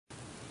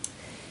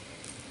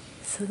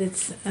So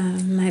that's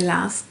my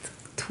last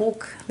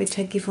talk, which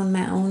I give on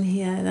my own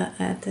here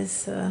at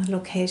this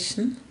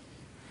location.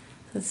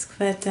 That's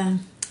quite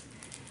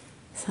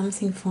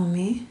something for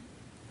me.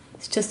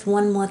 It's just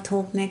one more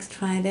talk next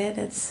Friday.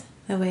 That's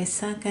the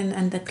Vesak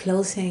and the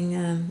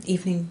closing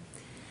evening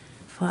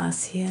for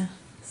us here.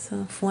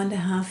 So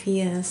 4.5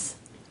 years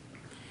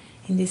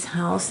in this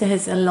house. There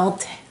has a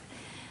lot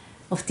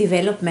of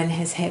development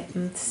has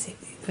happened.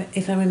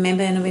 If I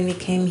remember, when we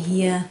came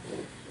here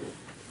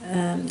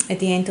at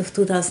the end of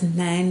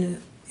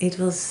 2009, it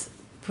was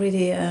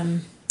pretty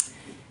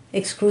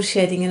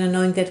excruciating,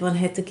 knowing that one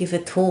had to give a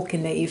talk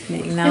in the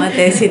evening.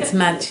 Nowadays, it's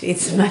much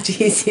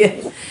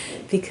easier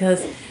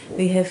because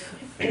we have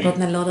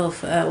gotten a lot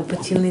of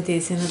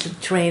opportunities,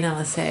 to train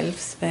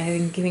ourselves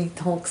by giving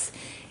talks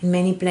in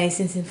many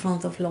places in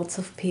front of lots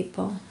of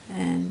people,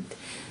 and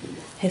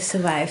have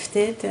survived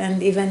it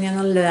and even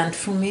learned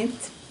from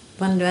it.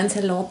 One learns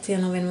a lot,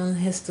 when one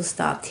has to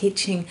start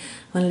teaching.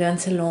 One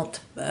learns a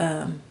lot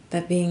by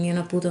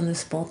being, put on the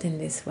spot in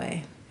this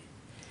way.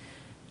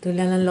 To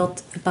learn a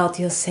lot about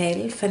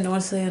yourself, and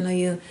also,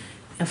 you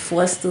are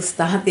forced to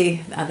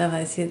study.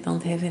 Otherwise, you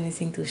don't have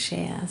anything to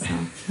share. So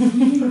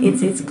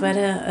it's quite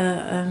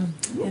a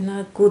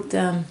good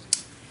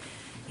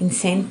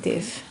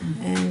incentive.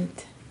 And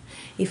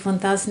if one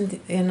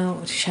doesn't,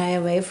 shy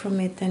away from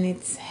it, then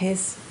it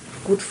has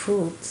good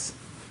fruits.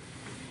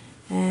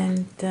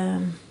 And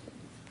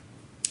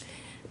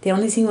the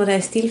only thing what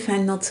I still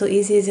find not so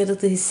easy is to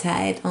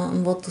decide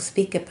on what to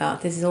speak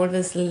about. This is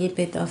always a little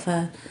bit of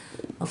a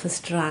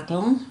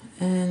struggle,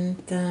 and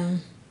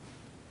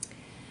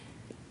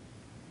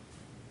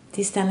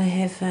this time I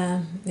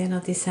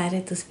have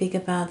decided to speak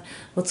about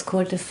what's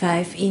called the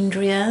 5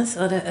 Indriyas,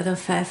 or the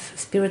 5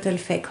 spiritual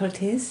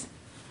faculties.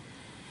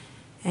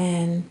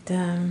 And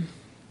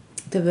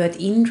the word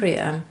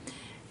Indriya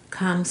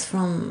comes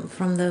from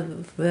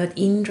the word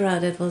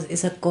Indra, that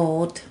is a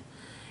god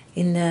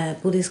in the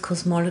Buddhist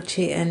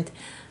cosmology, and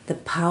the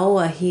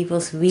power he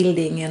was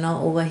wielding,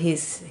 over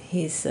his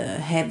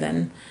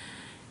heaven.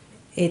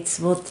 It's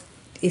what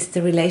is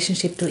the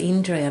relationship to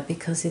Indriya,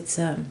 because it's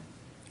a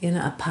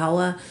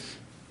power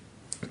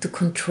to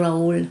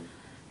control,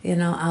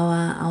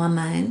 our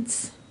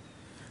minds,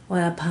 or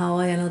a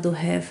power, to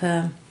have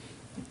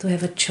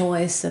a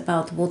choice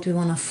about what we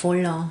want to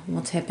follow,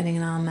 what's happening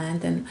in our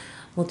mind, and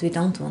what we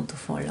don't want to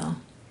follow.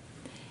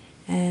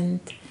 And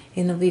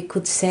we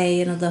could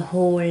say, the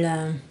whole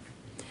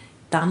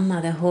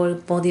Dhamma, the whole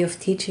body of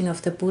teaching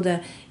of the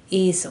Buddha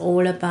is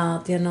all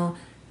about,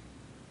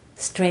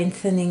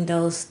 strengthening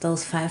those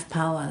 5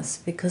 powers,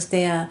 because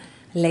they are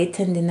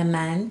latent in the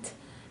mind,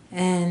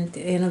 and,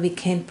 we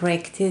can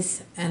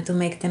practice and to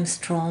make them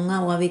stronger,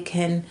 or we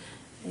can,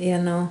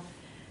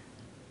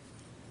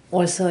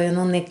 also,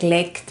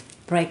 neglect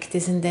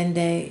practice, and then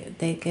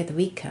they get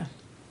weaker.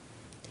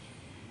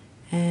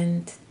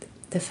 And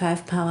the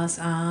 5 powers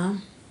are: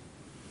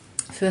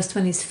 first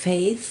one is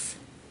faith,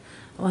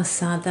 or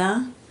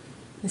saddha.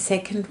 The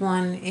second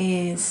one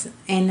is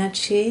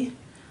energy,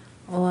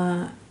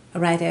 or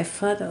right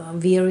effort, or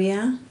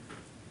virya.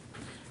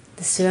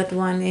 The third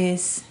one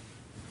is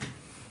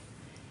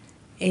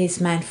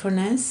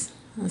mindfulness,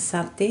 or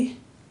sati.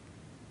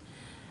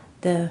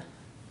 The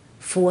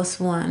fourth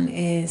one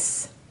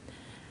is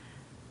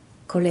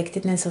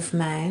collectedness of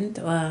mind,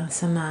 or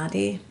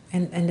samadhi.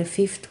 And the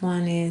fifth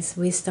one is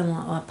wisdom,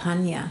 or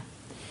panya.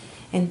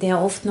 And they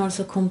are often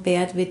also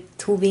compared with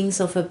 2 wings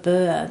of a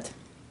bird.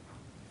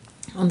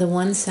 On the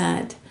one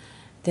side,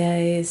 there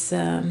is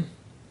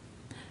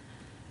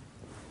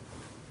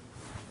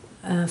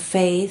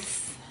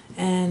faith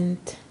and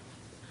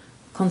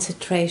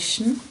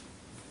concentration.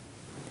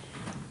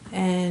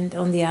 And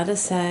on the other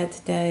side,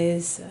 there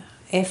is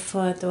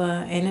effort,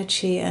 or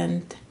energy,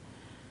 and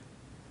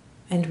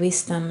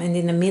wisdom. And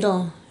in the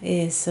middle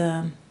is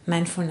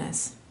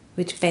mindfulness,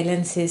 which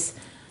balances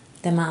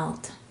them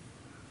out.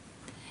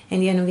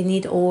 And we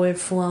need all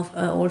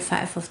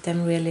 5 of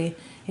them really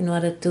in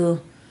order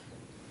to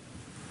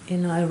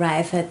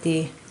arrive at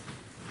the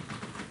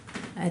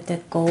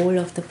goal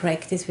of the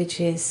practice, which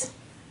is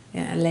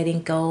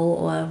letting go,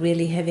 or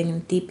really having a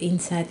deep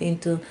insight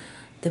into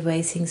the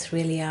way things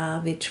really are,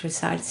 which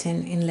results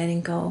in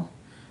letting go,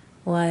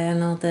 or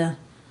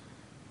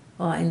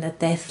or in the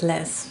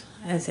deathless,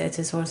 as it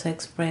is also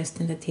expressed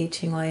in the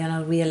teaching,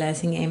 or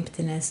realizing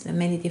emptiness. There are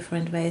many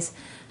different ways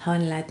how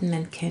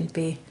enlightenment can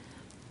be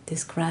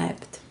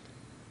described.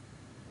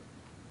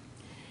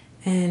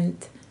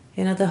 And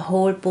the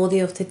whole body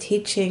of the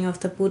teaching of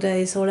the Buddha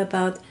is all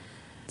about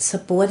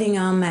supporting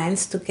our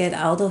minds to get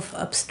out of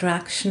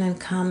abstraction and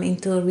come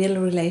into a real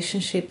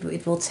relationship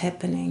with what's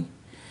happening.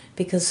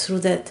 Because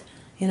through that,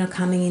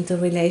 coming into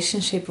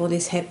relationship, what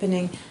is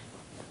happening,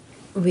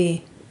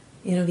 we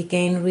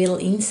gain real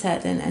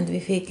insight, and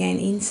if we gain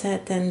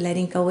insight, then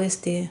letting go is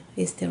the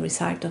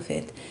result of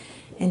it.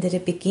 And at the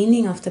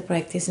beginning of the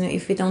practice,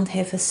 if we don't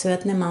have a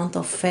certain amount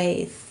of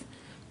faith,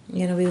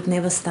 we would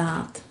never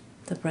start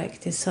the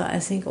practice. So I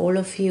think all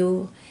of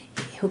you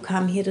who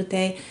come here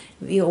today,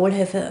 we all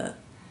have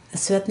a a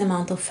certain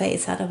amount of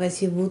faith,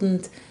 otherwise you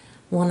wouldn't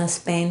want to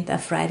spend a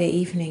Friday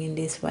evening in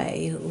this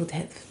way. You would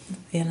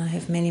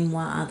have many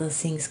more other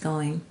things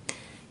going.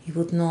 You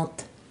would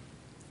not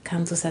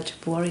come to such a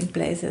boring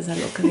place as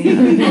Aloka.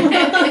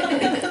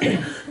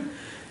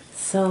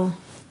 So,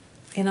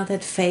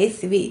 that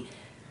faith, we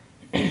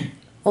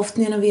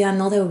often, we are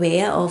not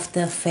aware of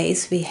the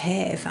faith we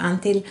have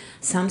until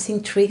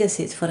something triggers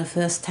it for the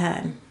first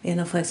time.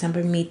 For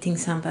example, meeting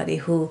somebody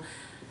who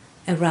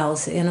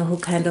arouses, who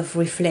kind of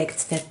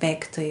reflects that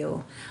back to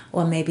you,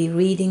 or maybe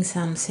reading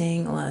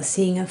something, or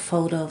seeing a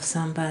photo of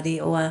somebody,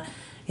 or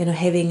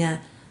having a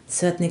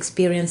certain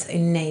experience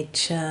in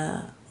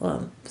nature,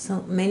 or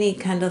so many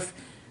kind of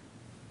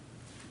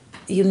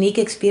unique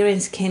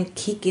experience can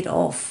kick it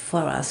off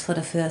for us for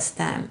the first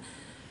time.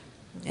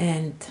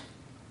 And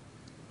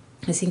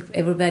I think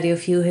everybody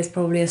of you has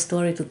probably a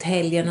story to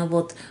tell,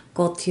 what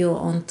got you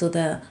onto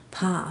the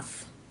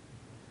path.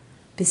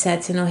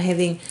 Besides,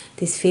 having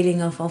this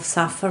feeling of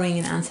suffering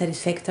and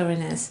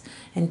unsatisfactoriness,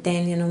 and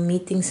then,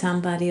 meeting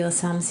somebody or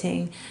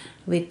something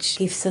which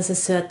gives us a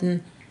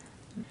certain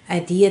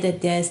idea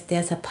that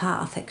there's a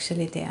path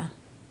actually there.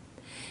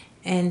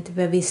 And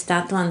where we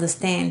start to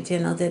understand,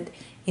 that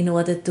in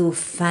order to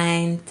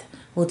find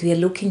what we are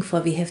looking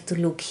for, we have to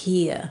look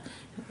here.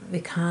 We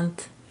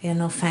can't,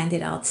 find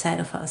it outside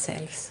of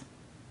ourselves.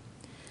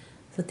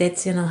 So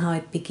that's, how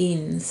it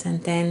begins.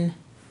 And then,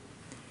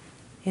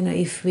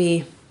 if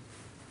we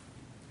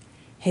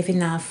have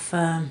enough,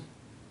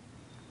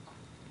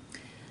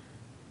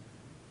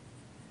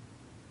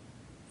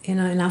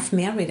 enough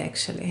merit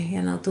actually,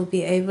 to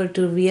be able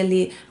to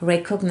really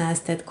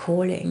recognize that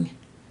calling,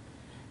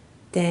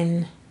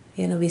 then,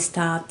 we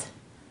start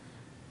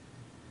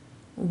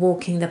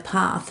walking the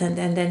path, and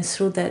then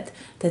through that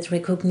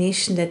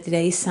recognition that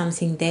there is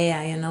something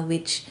there,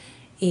 which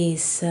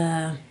is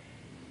of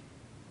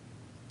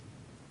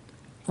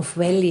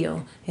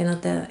value,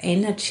 the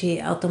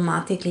energy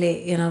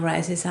automatically,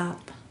 rises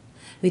up.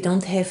 We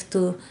don't have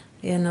to,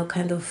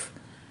 kind of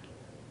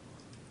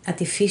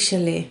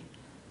artificially,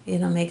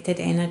 make that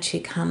energy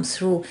come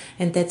through.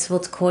 And that's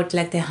what's called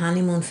like the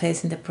honeymoon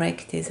phase in the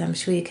practice. I'm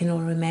sure you can all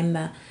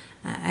remember.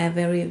 I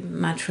very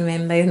much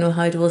remember,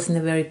 how it was in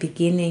the very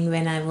beginning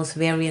when I was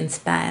very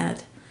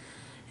inspired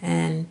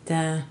and,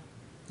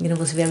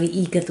 was very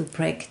eager to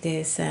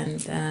practice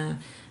and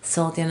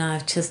thought,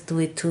 I'll just do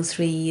it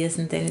 2-3 years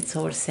and then it's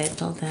all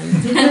settled.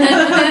 And,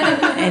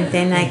 and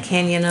then I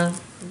can,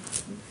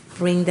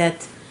 bring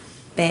that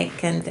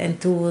back and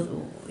do,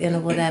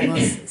 what I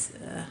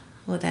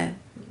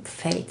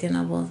felt,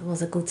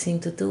 was a good thing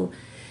to do.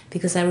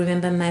 Because I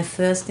remember my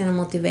first,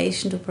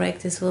 motivation to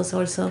practice was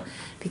also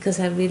because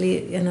I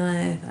really,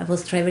 I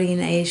was traveling in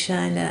Asia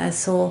and I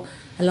saw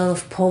a lot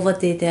of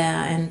poverty there,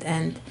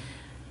 and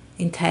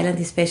in Thailand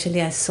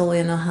especially I saw,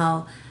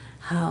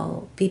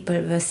 how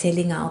people were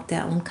selling out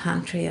their own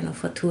country,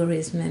 for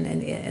tourism,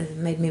 and it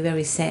made me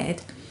very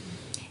sad.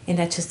 And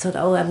I just thought,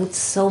 I would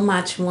so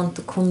much want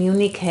to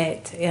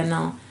communicate,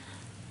 to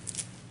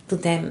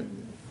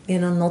them,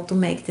 not to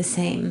make the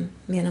same,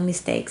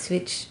 mistakes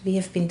which we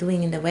have been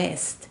doing in the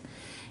West.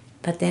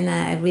 But then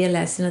I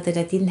realized, that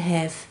I didn't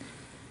have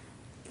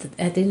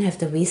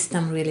the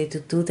wisdom really to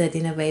do that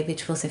in a way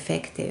which was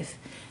effective.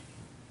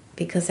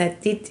 Because I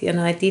did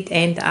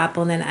end up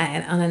on an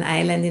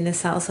island in the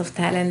south of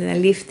Thailand, and I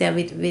lived there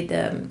with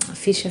a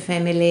fisher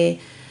family,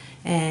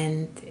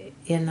 and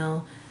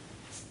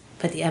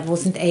but I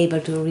wasn't able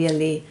to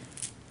really,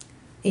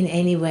 in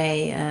any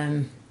way,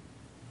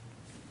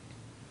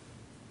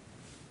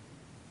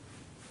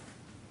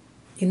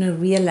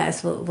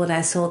 realize what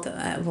I thought,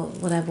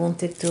 what I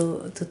wanted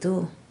to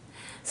do.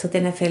 So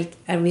then I felt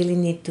I really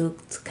need to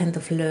kind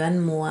of learn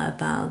more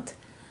about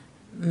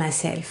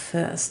myself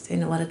first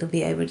in order to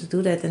be able to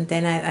do that. And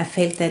then I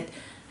felt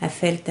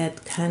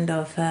that kind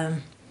of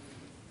a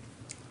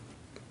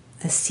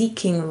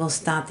seeking was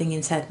starting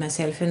inside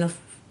myself,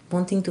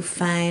 wanting to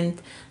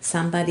find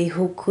somebody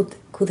who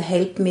could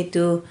help me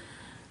to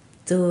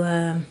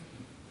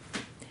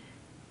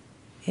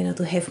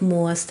have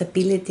more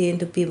stability and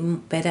to be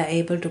better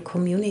able to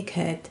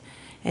communicate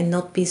and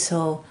not be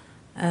so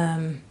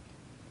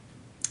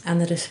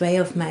under the sway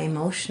of my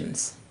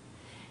emotions.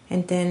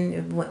 And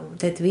then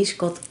that wish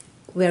got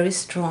very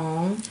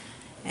strong,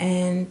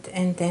 and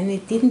then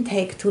it didn't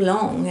take too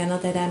long,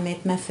 that I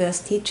met my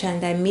first teacher,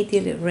 and I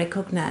immediately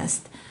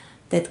recognized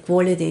that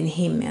quality in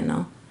him,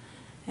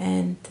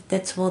 and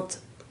that's what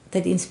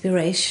that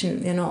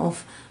inspiration,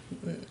 of,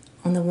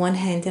 on the one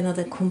hand,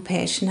 the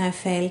compassion I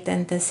felt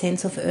and the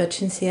sense of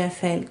urgency I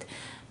felt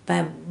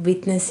by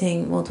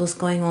witnessing what was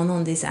going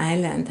on this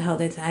island, how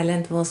that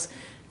island was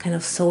kind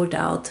of sold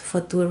out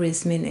for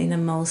tourism in a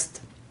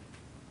most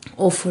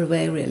awful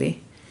way,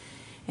 really.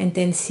 And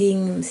then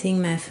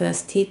seeing my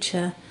first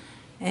teacher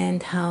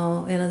and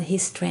how,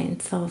 his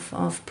strength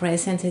of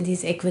presence and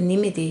his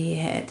equanimity he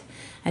had,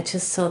 I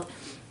just thought,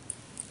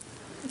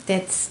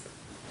 there's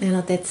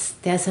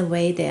a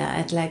way there.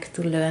 I'd like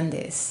to learn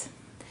this.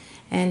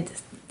 And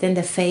then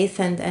the faith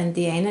and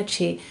the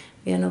energy,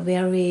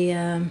 very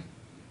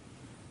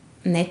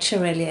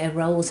naturally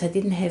arose. I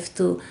didn't have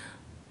to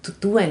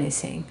do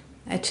anything.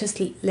 I just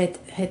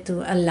had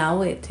to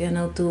allow it,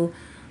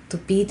 to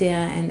be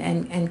there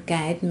and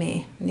guide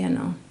me,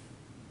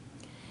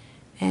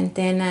 And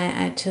then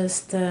I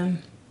just,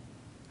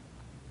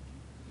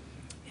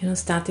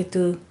 started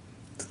to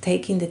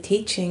take in the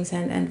teachings,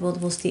 and what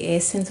was the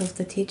essence of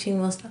the teaching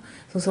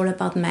was all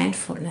about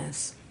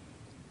mindfulness.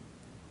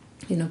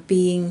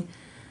 Being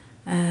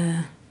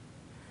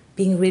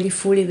really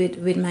fully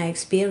with my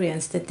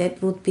experience,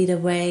 that would be the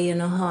way,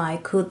 how I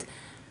could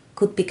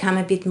become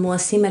a bit more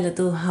similar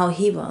to how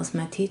he was,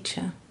 my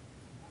teacher.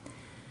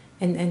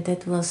 And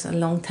that was a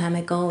long time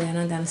ago,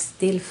 and I'm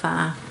still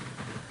far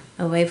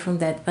away from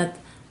that, but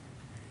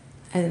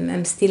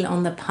I'm still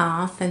on the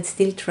path and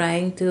still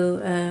trying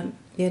to,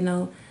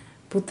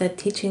 put that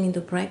teaching into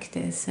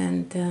practice.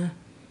 And,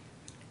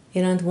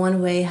 and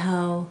one way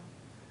how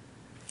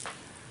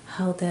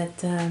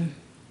that,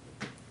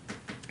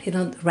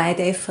 right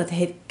effort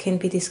can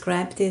be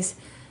described is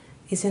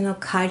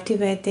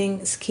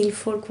cultivating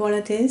skillful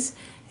qualities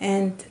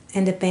and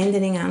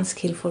abandoning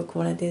unskillful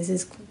qualities.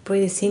 Is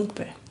pretty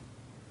simple.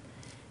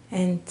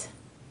 And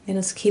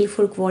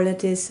skillful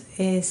qualities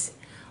is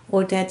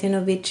all that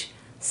which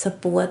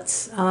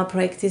supports our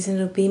practice and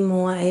to be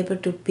more able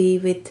to be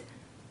with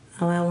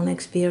our own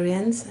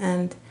experience,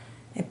 and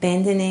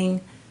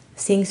abandoning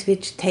things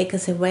which take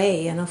us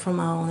away from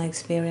our own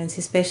experience,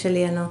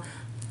 especially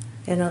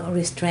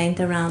restraint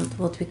around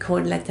what we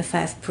call like the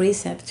 5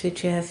 precepts,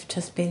 which you have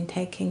just been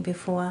taking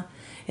before.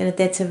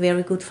 That's a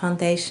very good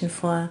foundation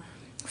for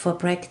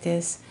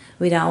practice.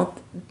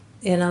 Without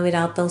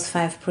those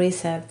 5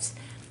 precepts,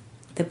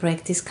 the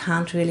practice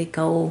can't really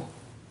go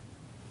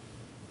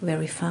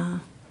very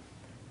far.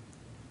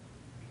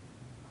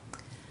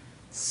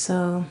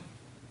 So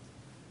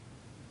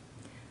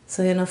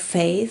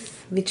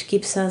faith, which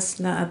gives us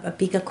a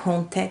bigger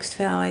context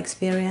for our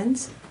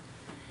experience,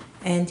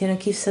 and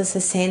gives us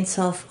a sense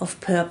of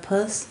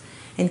purpose,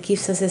 and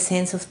gives us a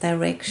sense of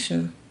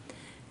direction,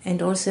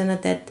 and also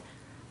that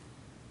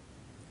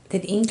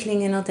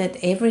inkling, that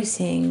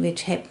everything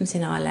which happens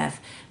in our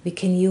life, we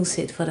can use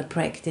it for the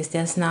practice.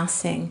 There's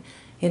nothing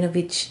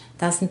which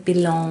doesn't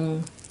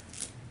belong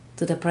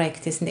to the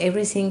practice, and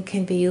everything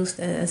can be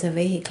used as a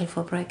vehicle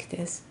for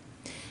practice.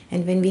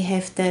 And when we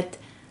have that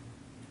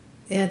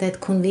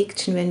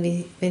conviction,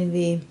 when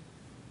we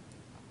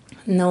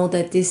know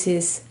that this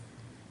is,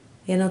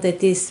 that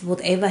this,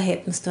 whatever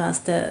happens to us,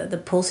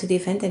 the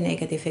positive and the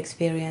negative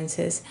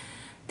experiences,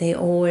 they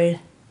all,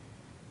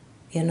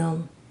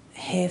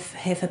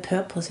 have a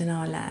purpose in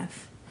our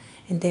life,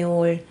 and they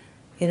all,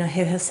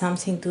 have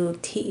something to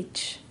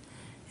teach,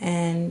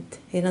 and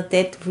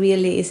that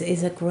really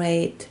is a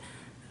great,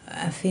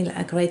 I feel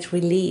a great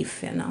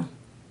relief,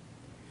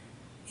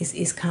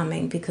 is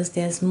coming, because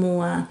there's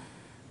more.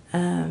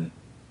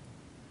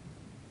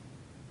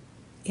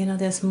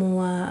 There's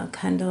more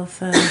kind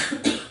of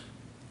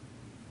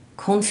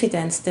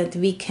confidence that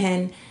we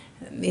can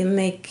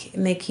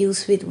make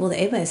use with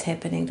whatever is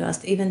happening to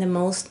us, even the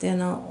most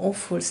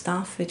awful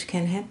stuff which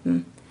can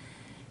happen.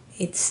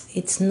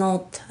 It's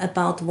not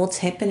about what's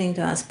happening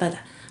to us, but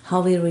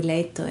how we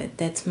relate to it.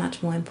 That's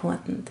much more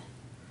important.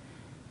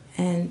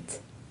 And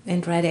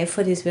right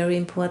effort is very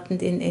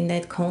important in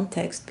that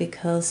context,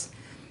 because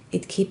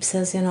it keeps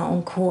us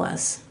on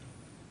course,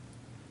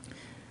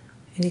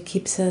 and it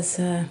keeps us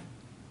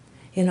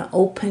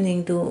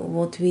opening to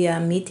what we are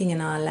meeting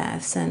in our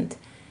lives, and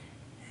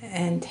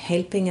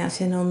helping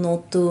us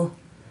not to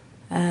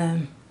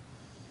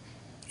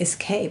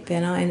escape,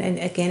 and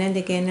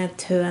again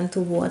turn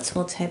towards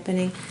what's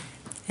happening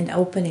and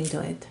opening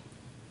to it.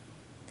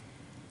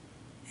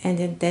 And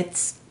then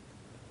that's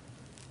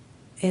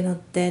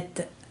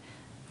that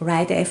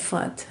right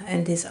effort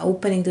and this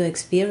opening to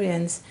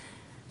experience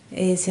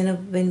is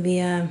when we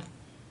are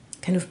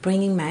kind of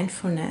bringing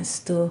mindfulness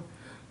to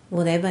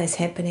whatever is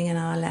happening in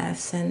our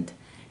lives, and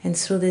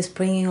through this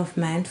bringing of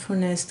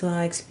mindfulness to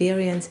our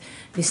experience,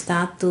 we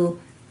start to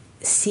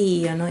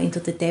see into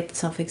the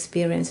depths of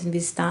experience, and we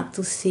start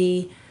to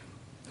see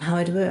how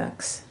it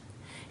works.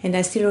 And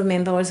I still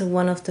remember also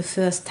one of the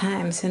first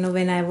times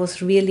when I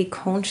was really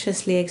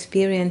consciously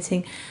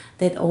experiencing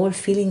that all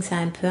feelings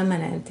are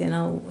impermanent,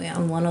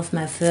 on one of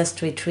my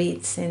first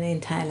retreats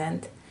in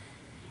Thailand.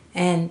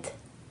 And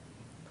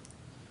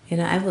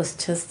I was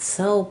just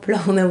so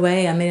blown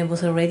away. I mean, I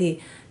was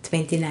already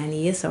 29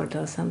 years old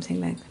or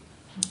something like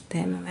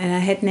that. And I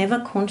had never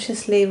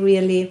consciously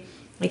really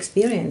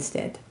experienced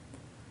it.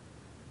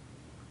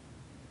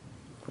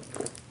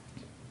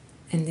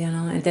 And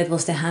and that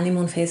was the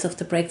honeymoon phase of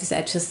the practice.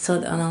 I just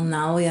thought, oh,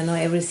 now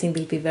everything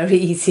will be very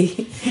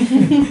easy.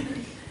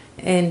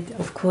 And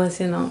of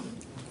course,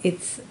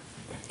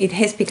 it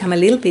has become a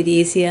little bit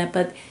easier,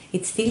 but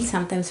it's still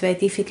sometimes very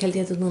difficult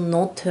to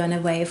not turn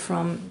away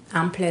from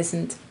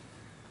unpleasant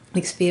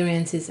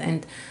experiences,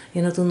 and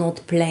do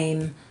not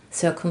blame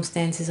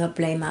circumstances or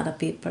blame other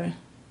people.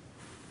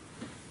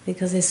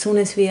 Because as soon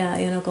as we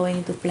are going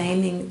into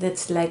blaming,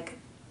 that's like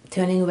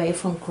turning away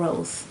from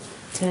growth,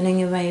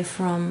 turning away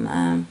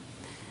from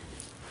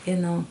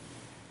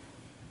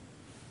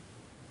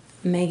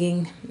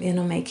making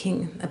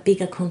a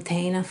bigger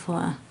container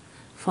for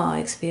our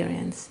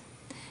experience.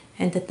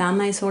 And the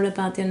Dhamma is all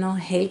about,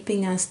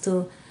 helping us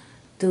to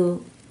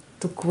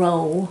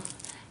grow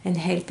and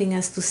helping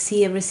us to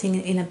see everything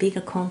in a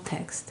bigger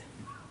context.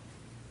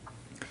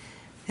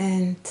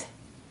 And,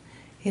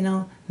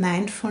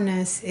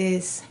 mindfulness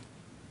is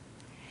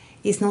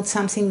not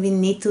something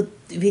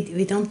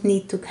we don't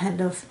need to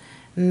kind of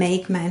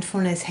make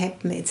mindfulness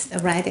happen. It's the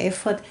right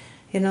effort,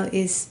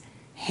 is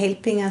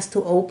helping us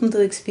to open to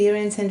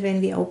experience, and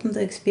when we open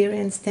to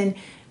experience, then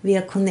we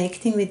are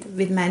connecting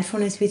with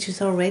mindfulness, which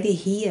is already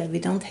here. We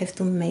don't have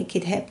to make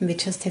it happen, we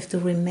just have to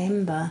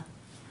remember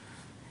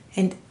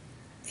and,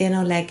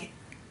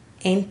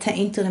 enter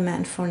into the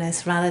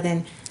mindfulness rather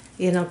than,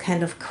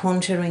 kind of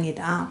conjuring it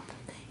up.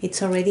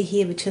 It's already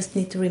here, we just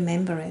need to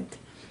remember it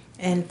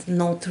and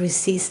not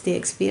resist the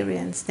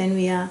experience. Then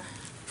we are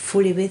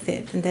fully with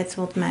it, and that's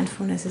what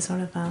mindfulness is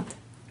all about.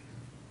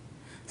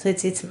 So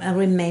it's a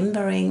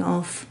remembering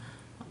of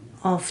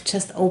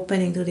just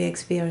opening to the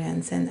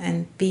experience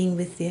and being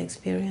with the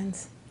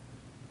experience.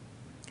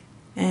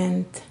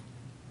 And,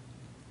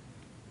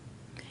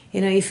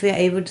 if we are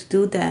able to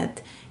do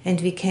that, and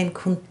we can,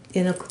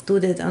 do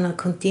that on a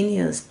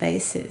continuous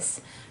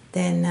basis,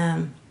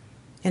 then,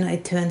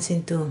 it turns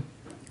into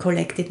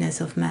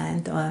collectedness of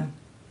mind or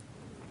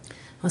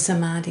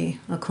samadhi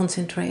or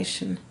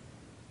concentration.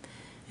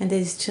 And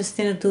it's just,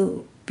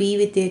 to be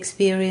with the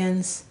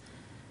experience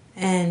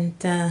and,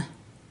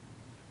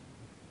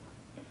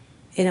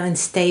 and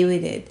stay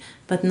with it,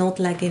 but not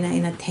like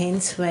in a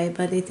tense way,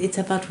 but it's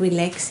about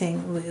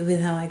relaxing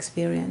with our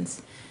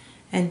experience.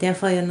 And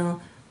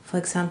therefore, for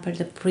example,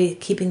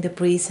 keeping the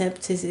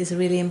precepts is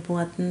really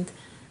important.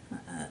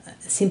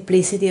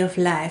 Simplicity of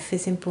life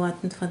is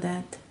important for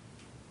that.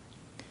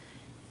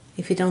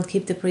 If you don't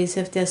keep the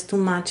precepts, there's too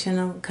much,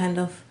 kind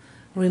of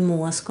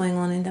remorse going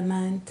on in the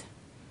mind.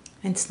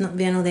 And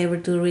we are not able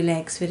to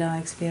relax with our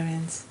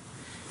experience.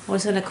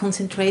 Also, the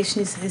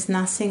concentration is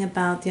nothing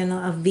about,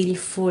 a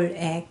willful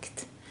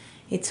act.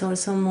 It's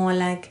also more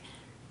like,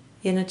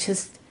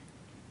 just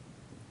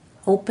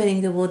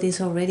opening to what is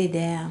already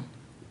there.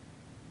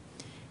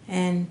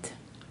 And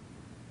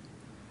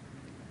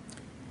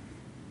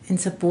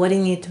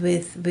supporting it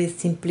with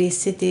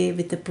simplicity,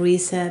 with the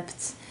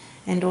precepts,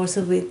 and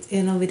also with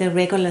a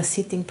regular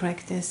sitting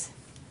practice.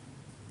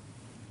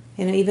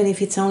 Even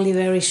if it's only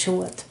very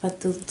short, but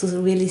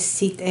to really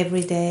sit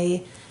every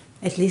day,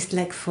 at least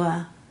like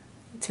for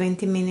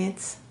 20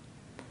 minutes.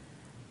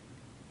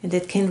 And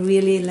that can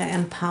really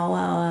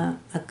empower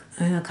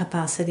our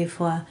capacity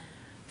for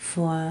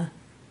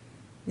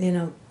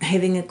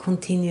having a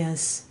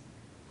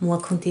more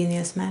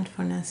continuous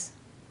mindfulness.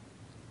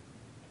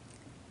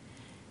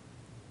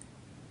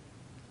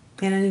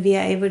 And if we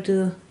are able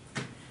to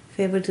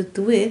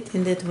do it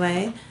in that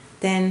way,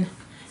 then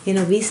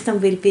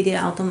wisdom will be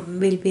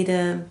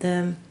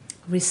the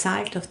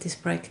result of this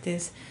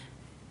practice.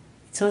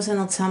 It's also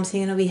not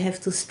something we have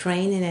to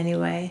strain in any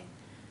way.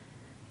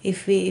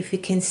 If we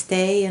can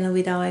stay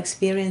with our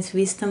experience,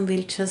 wisdom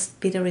will just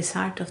be the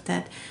result of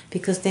that,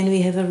 because then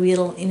we have a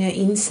real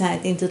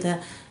insight into the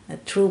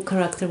true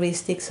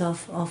characteristics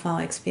of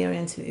our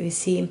experience. We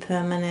see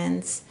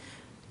impermanence,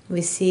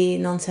 we see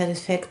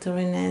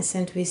non-satisfactoriness,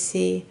 and we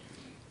see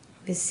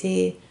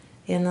the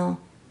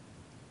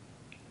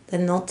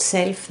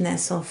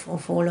not-selfness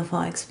of all of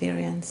our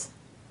experience.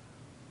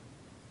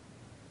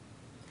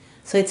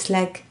 So it's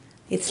like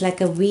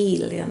a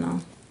wheel,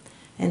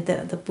 and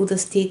the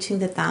Buddha's teaching,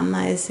 the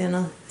Dhamma, is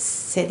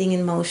setting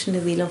in motion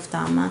the wheel of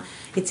Dhamma.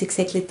 It's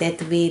exactly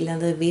that wheel,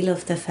 and the wheel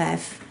of the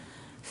five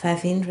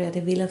Indriya,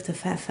 the wheel of the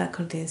five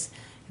faculties,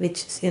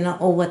 which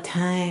over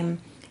time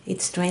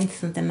it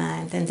strengthens the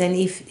mind. And then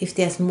if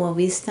there's more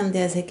wisdom,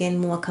 there's again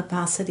more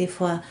capacity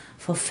for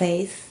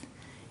faith.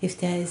 If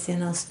there is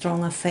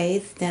stronger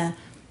faith, there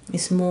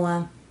is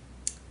more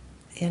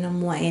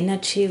more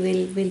energy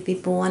will be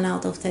born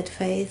out of that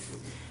faith,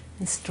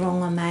 and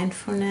stronger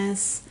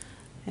mindfulness,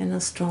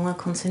 stronger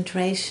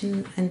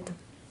concentration and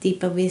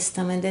deeper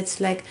wisdom. And that's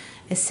like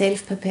a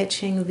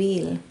self-perpetuating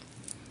wheel.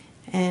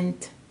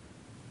 And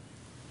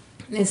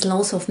there's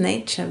laws of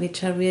nature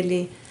which are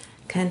really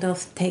kind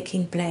of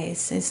taking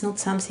place. It's not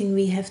something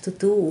we have to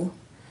do,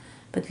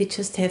 but we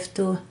just have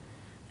to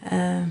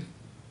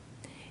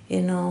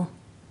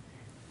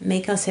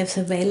make ourselves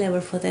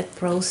available for that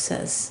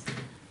process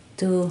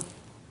to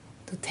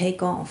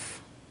take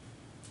off.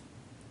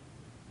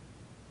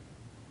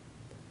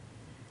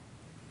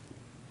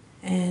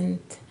 And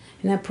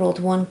I brought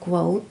one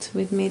quote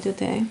with me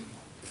today,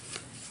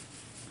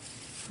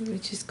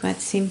 which is quite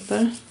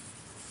simple.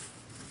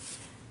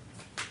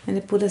 And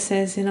the Buddha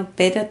says,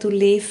 better to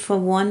live for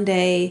one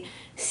day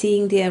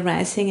seeing the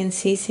arising and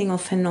ceasing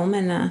of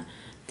phenomena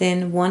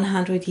than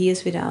 100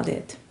 years without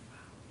it.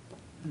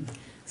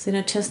 So,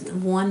 just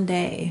one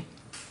day.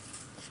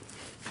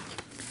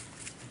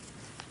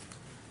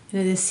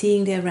 The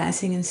seeing the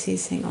arising and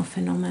ceasing of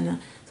phenomena.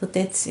 So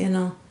that's,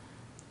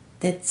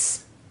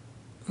 that's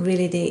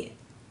really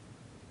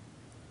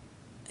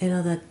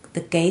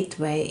the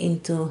gateway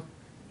into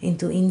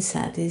into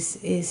insight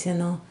is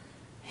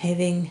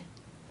having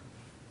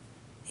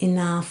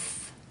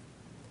enough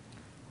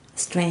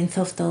strength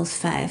of those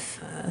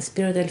 5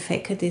 spiritual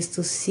faculties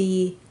to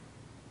see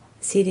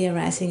the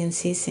arising and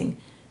ceasing.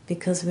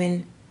 Because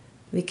when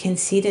we can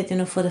see that,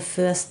 for the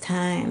first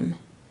time,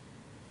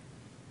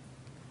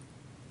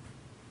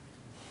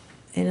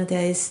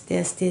 there's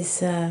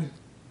this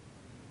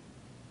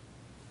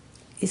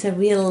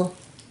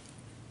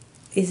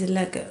is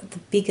like the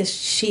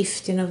biggest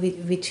shift,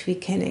 which we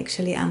can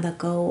actually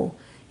undergo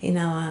in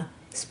our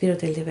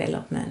spiritual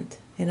development.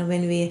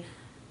 When we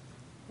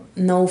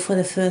know for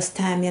the first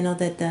time,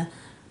 that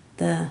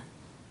the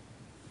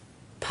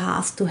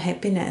path to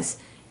happiness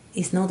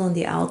is not on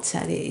the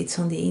outside, it's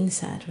on the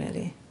inside,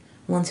 really.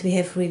 Once we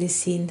have really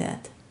seen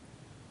that.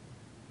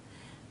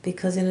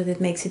 Because,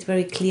 that makes it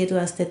very clear to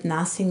us that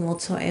nothing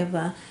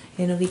whatsoever,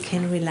 we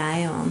can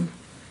rely on,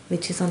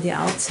 which is on the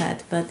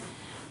outside. But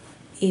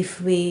if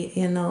we,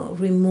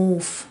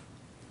 remove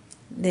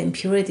the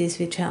impurities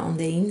which are on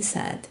the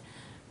inside,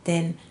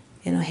 then,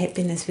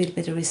 happiness will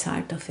be the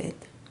result of it.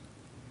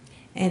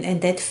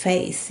 And that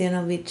faith,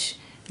 which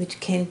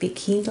can be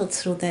kindled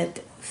through that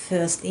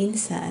first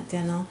insight,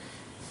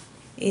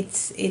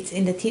 it's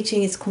in the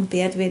teaching it's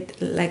compared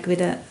with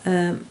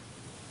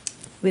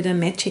a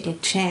magical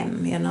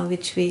gem,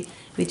 which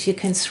you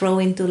can throw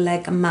into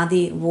like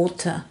muddy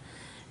water,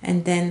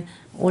 and then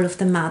all of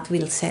the mud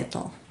will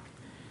settle.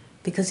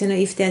 Because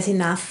if there's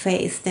enough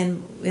faith,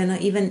 then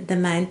even the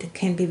mind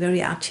can be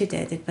very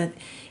agitated. But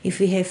if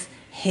we have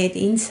had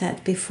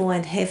insight before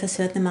and have a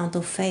certain amount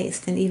of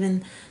faith, then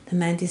even the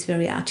mind is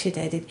very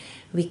agitated.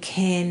 We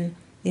can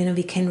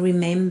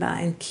remember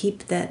and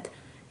keep that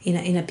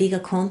in a bigger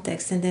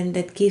context, and then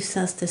that gives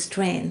us the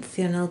strength,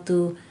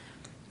 to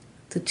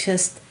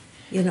just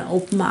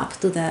open up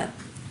to the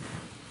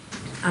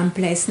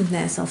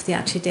unpleasantness of the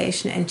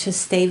agitation and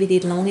just stay with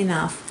it long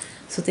enough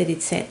so that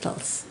it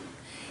settles.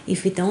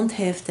 If we don't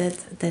have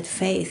that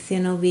faith,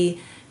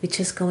 we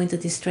just go into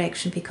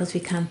distraction because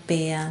we can't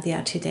bear the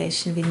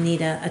agitation. We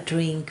need a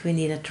drink, we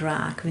need a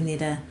drug, we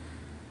need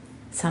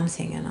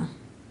something,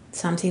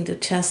 something to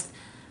just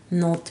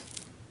not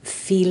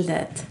feel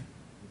that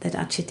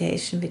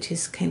agitation, which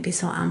can be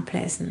so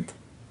unpleasant.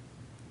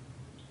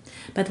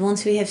 But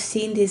once we have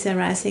seen this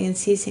arising and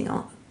ceasing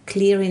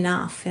clear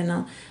enough,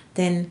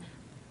 then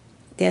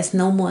there's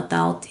no more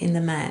doubt in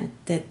the mind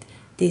that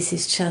this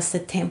is just a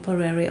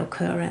temporary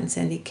occurrence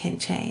and it can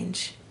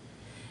change.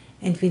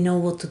 And we know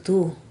what to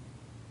do.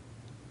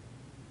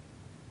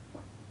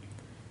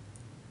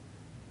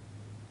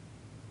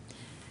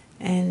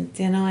 And,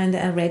 and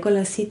a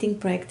regular sitting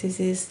practice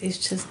is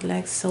just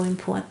like so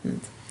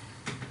important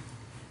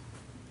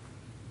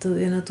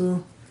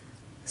to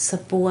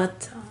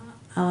support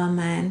our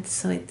mind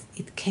so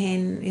it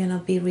can,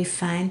 be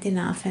refined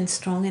enough and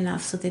strong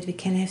enough so that we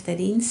can have that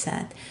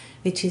insight,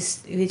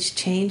 which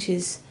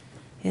changes,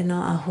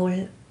 our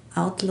whole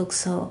outlook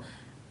so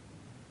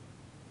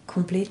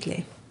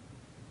completely.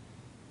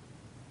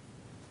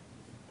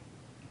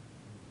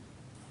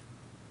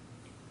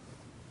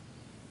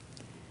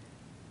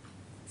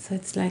 So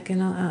it's like,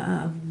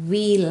 a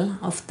wheel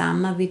of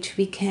Dhamma which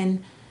we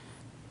can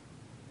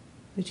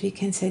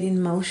set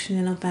in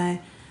motion,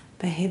 by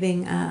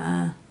having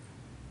a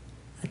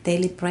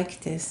daily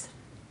practice,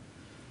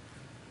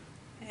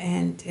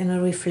 and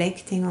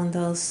reflecting on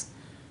those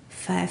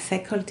 5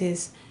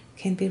 faculties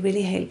can be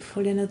really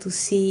helpful, to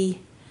see,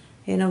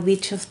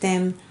 which of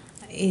them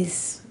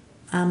is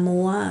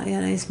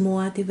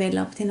more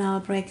developed in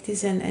our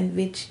practice, and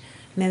which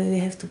maybe we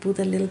have to put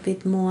a little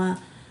bit more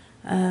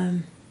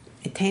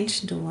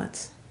attention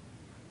towards.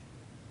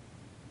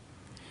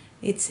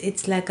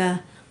 It's like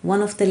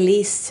one of the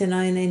lists,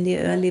 in the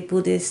early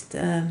Buddhist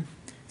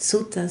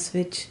suttas,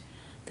 which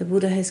the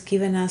Buddha has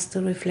given us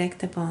to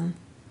reflect upon.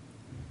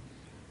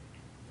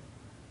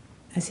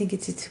 I think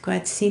it's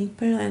quite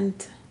simple,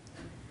 and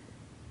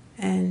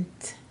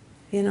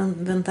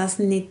one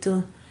doesn't need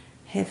to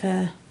have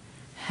a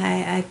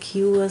high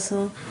IQ or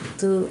so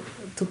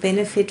to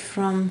benefit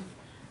from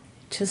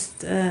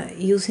just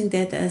using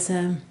that as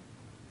a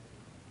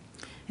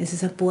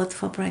support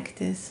for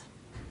practice.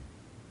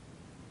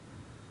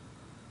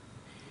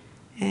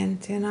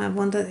 And I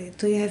wonder,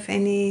 do you have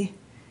any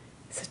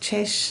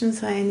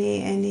suggestions or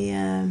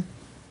any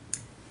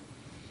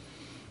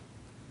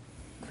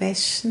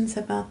questions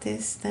about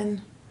this?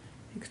 Then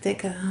you could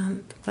take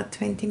about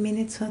 20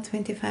 minutes or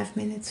 25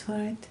 minutes for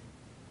it.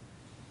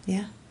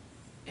 Yeah.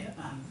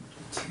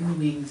 2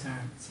 wings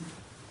are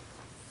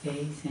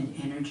faith and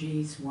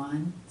energies.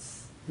 One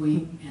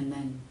wing, and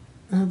then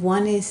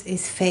one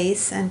is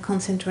faith and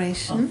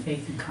concentration.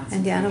 Faith and concentration.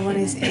 And the other one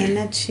is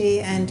energy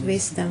and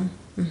wisdom.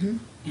 Mm-hmm.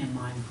 And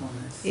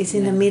mindfulness. It's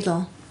in the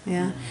middle,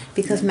 yeah.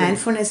 Because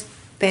mindfulness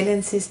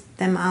balances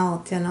them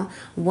out,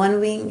 One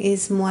wing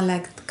is more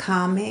like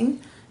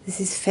calming. This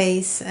is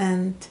faith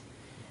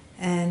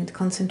and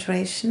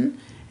concentration.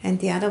 And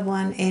the other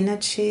one,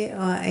 energy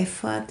or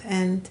effort,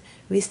 and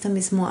wisdom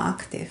is more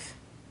active.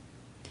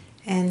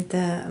 And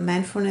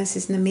mindfulness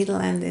is in the middle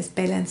and is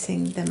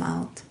balancing them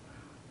out.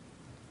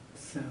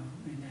 So,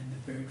 and then the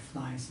bird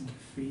flies into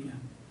freedom.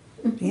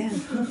 Yeah,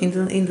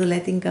 into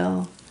letting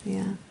go.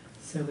 Yeah.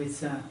 So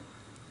it's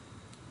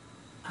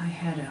I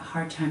had a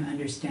hard time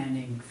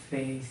understanding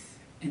faith,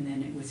 and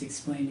then it was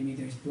explained to me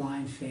there's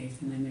blind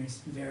faith, and then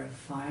there's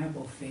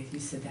verifiable faith. You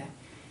said that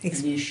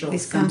initial.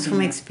 It comes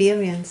from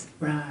experience.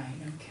 Right.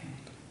 Okay.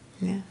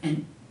 Yeah.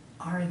 And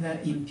are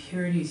the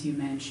impurities you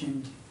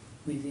mentioned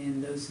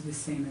within, those are the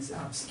same as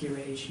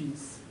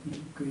obscurations,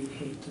 greed,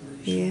 hate,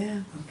 delusion?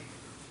 Yeah. Okay.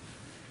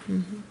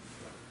 Mm-hmm.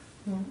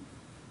 Well,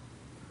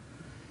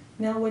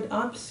 now, with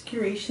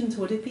obscurations,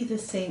 would it be the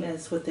same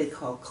as what they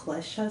call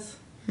kleshas?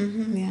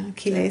 Mm-hmm, yeah,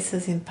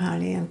 kilesas in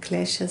Pali and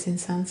kleshas in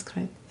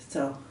Sanskrit.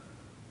 So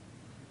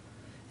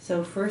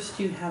first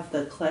you have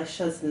the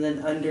kleshas, and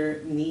then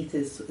underneath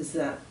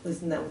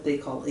isn't that what they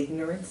call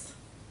ignorance?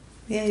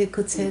 Yeah, you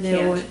could say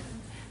they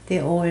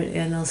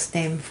all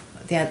stem.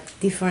 They are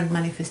different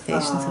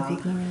manifestations of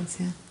ignorance.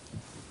 Yeah,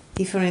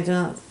 different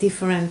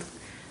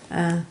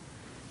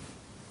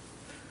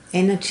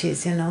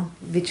energies.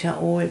 Which are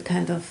all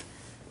kind of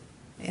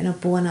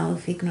born out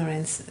of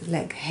ignorance.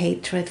 Like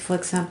hatred, for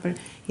example,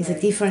 is a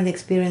different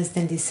experience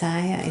than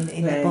desire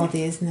in the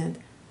body, isn't it?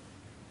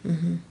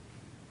 Mm-hmm.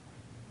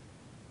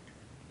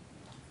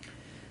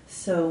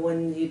 So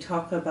when you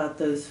talk about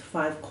those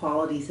 5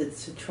 qualities,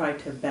 it's to try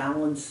to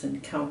balance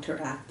and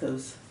counteract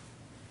those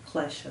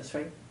kleshas,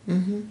 right?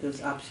 Mm-hmm.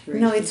 Those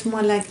obscurations. No, it's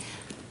more like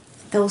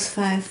those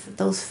five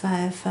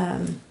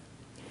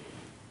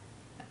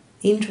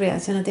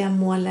indriyas. They are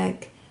more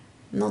like,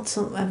 not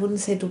so, I wouldn't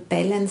say to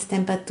balance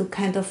them, but to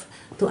kind of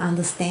to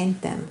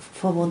understand them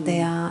for what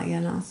they are.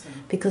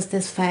 Because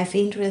there's 5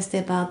 indriyas,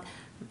 they're about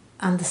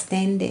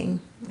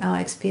understanding our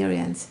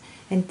experience,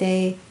 and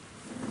they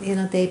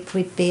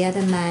prepare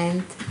the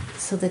mind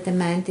so that the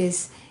mind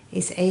is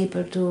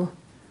able to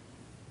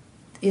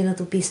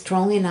to be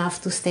strong enough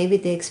to stay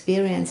with the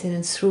experience,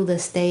 and through the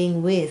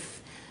staying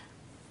with,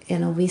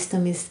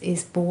 wisdom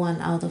is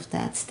born out of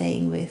that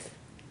staying with.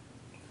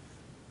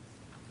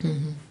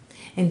 Mm-hmm.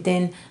 And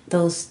then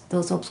those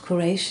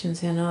obscurations,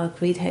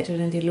 greed,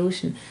 hatred, and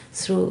delusion,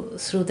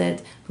 through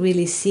that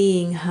really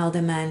seeing how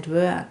the mind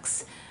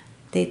works,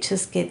 they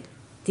just get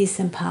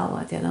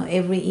disempowered.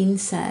 Every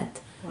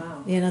insight,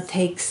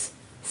 takes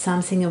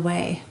something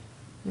away,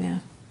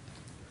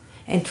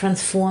 and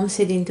transforms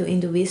it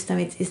into wisdom.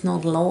 It is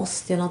not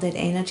lost. That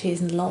energy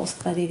isn't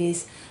lost, but it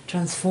is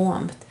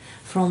transformed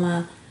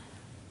from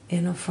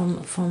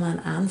from an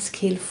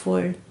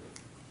unskillful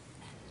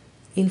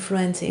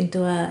influence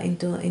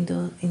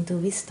into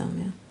wisdom.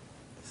 Yeah.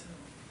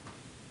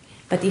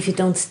 But if you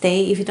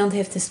don't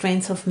have the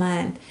strength of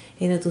mind,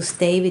 to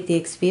stay with the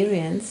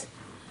experience,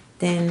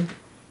 then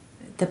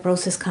the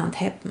process can't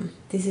happen.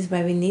 This is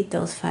why we need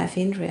those 5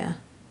 indriya.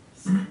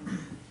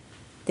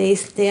 They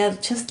are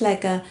just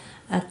like a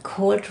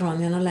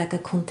cauldron, like a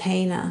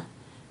container,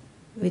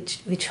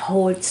 which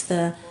holds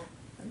the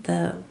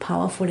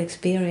powerful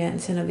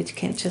experience, which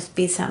can just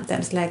be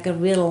sometimes like a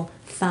real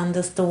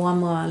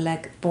thunderstorm or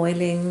like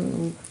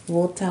boiling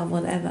water or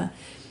whatever.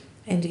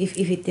 And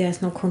if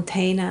there's no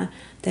container,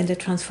 then the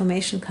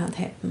transformation can't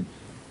happen.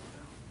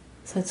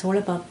 So it's all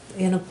about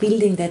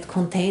building that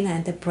container,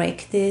 and the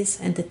practice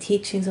and the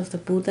teachings of the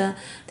Buddha.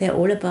 They're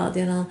all about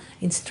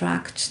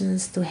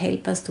instructions to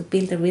help us to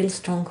build a real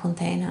strong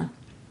container.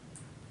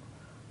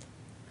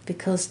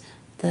 Because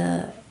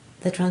the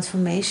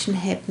transformation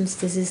happens.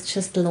 This is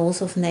just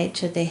laws of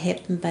nature. They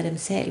happen by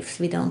themselves.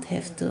 We don't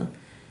have to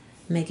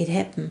make it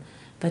happen,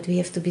 but we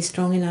have to be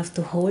strong enough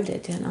to hold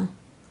it.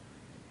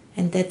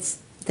 And that's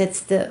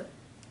the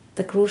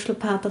crucial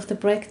part of the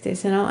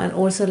practice. And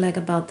also like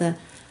about the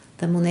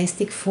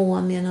monastic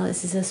form,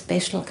 this is a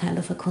special kind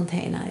of a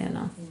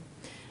container,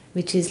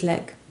 which is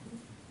like,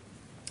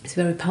 it's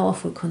a very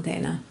powerful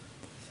container.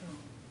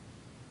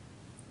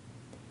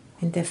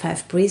 And the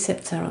 5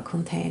 precepts are a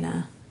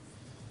container.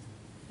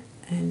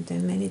 And there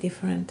are many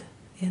different,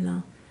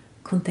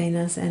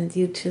 containers, and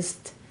you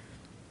just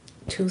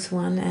choose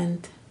one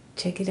and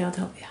check it out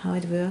how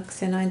it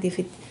works, and if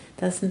it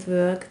doesn't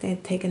work,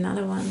 then take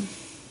another one.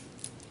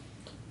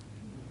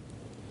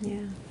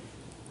 Yeah.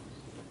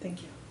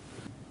 Thank you.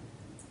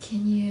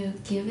 Can you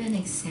give an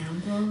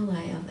example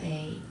of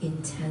a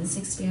intense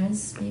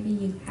experience maybe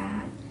you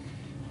had,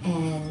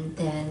 and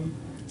then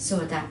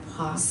sort of that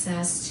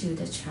process to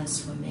the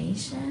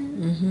transformation?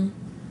 Mm-hmm.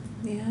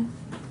 Yeah,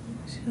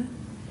 sure.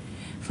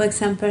 For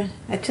example,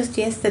 just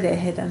yesterday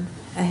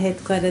I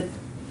had quite a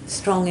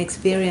strong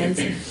experience,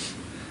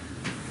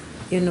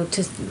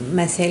 just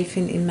myself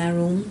in my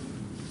room,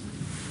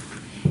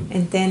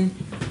 and then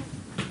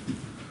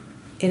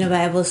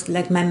I was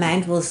like, my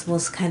mind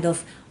was kind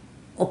of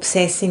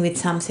obsessing with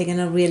something,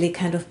 really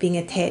kind of being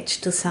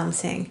attached to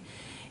something.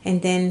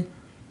 And then,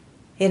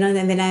 and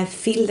when I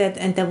feel that,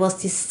 and there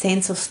was this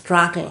sense of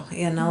struggle,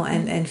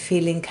 and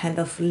feeling kind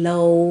of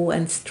low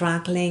and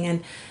struggling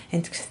and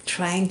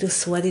trying to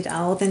sort it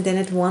out. And then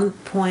at one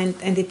point,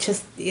 and it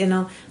just,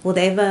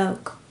 whatever,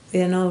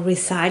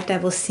 result I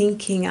was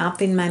thinking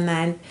up in my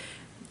mind,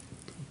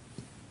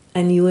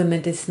 I knew him,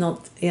 and it's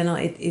not,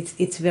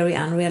 it's very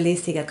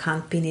unrealistic. I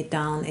can't pin it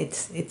down.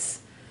 It's.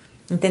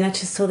 And then I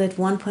just thought at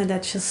one point I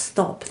just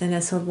stopped, and I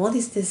thought, what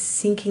is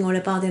this thinking all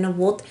about?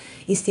 What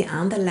is the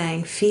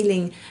underlying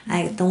feeling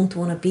I don't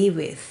want to be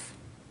with?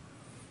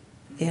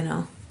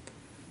 And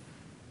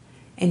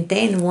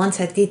then once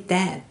I did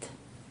that,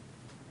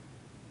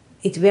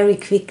 it very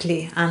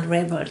quickly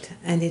unraveled,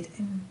 and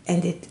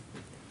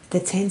the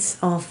sense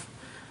of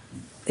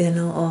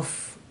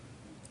of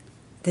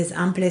this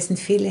unpleasant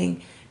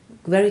feeling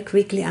very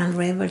quickly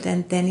unraveled,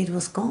 and then it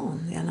was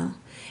gone,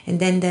 and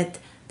then that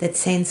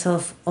sense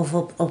of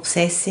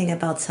obsessing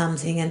about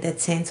something, and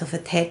that sense of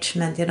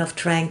attachment, of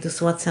trying to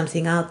sort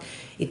something out,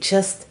 it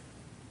just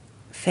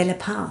fell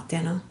apart,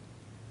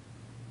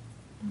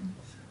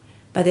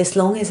 But as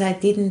long as I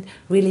didn't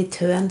really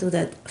turn to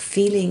that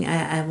feeling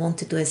I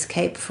wanted to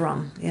escape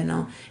from,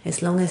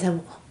 as long as I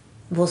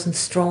wasn't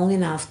strong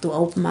enough to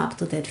open up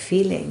to that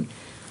feeling,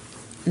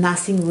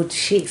 nothing would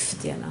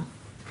shift,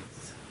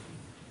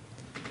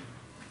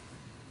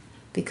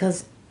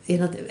 Because,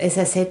 as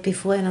I said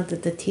before,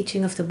 the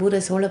teaching of the Buddha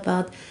is all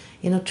about,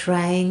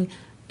 trying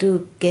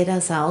to get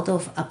us out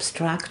of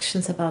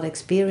abstractions about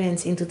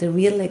experience into the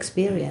real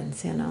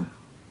experience,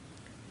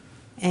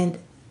 And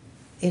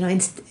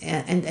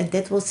and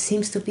that what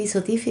seems to be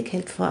so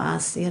difficult for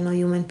us,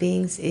 human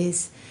beings,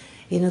 is,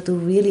 to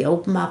really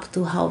open up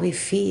to how we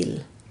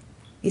feel,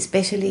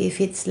 especially if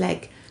it's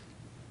like,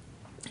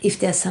 if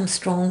there's some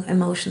strong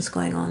emotions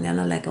going on,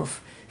 like of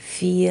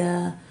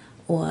fear,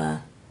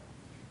 or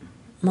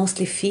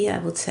mostly fear, I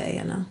would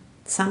say,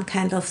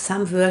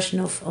 some version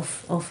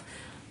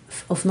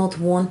of not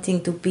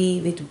wanting to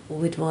be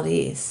with what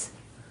is.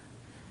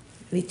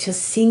 We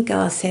just sink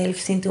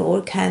ourselves into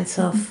all kinds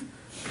of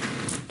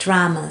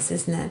dramas,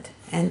 isn't it?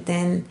 And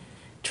then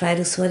try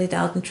to sort it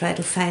out and try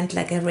to find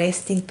like a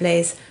resting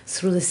place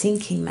through the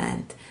thinking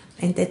mind.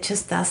 And that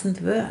just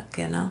doesn't work,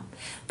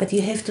 But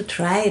you have to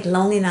try it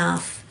long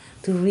enough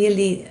to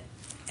really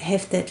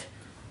have that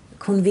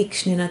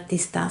conviction,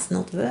 this does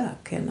not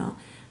work,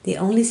 The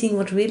only thing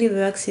what really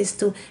works is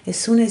to, as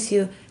soon as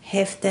you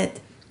have that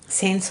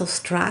sense of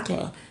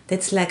struggle,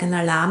 that's like an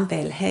alarm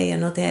bell. Hey,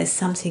 there is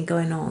something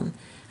going on.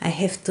 I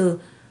have to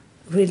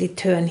really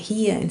turn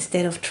here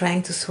instead of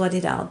trying to sort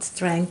it out,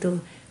 trying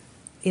to,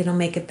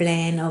 make a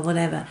plan or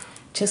whatever.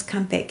 Just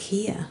come back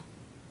here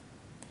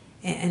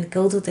and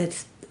go to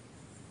that,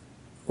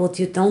 what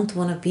you don't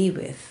want to be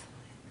with.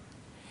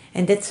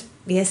 And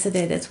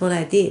yesterday, that's what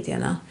I did,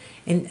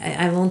 And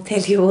I won't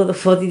tell you what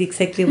it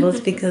exactly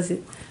was, because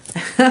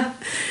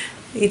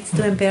it's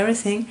too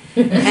embarrassing.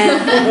 But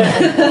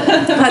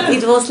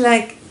it was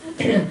like,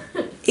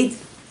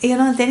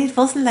 then it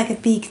wasn't like a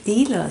big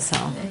deal or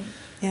so,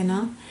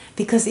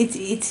 Because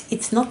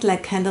it's not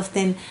like kind of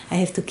then I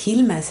have to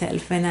kill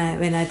myself when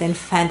I then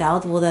find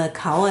out what a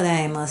coward I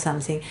am or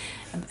something.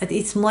 But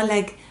it's more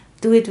like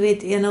do it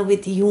with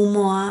with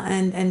humor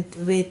and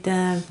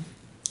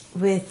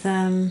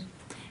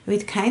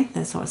with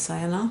kindness also,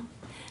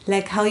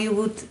 like how you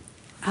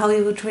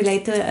would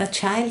relate to a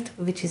child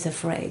which is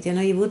afraid.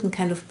 You wouldn't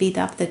kind of beat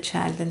up the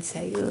child and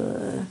say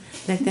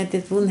like that.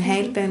 It wouldn't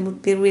help and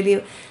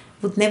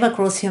would never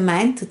cross your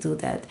mind to do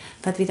that.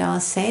 But with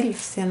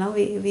ourselves,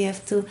 we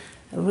have to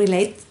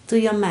relate to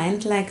your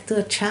mind like to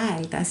a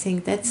child. I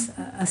think that's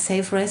a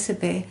safe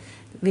recipe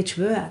which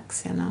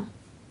works,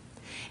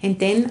 And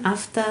then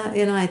after,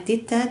 I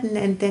did that,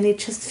 and then it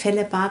just fell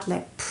apart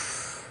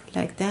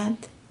like that.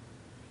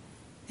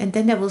 And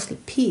then there was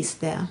peace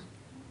there.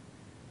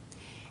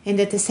 And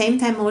at the same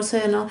time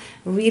also,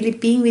 really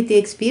being with the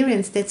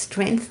experience, that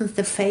strengthens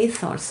the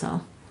faith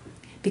also.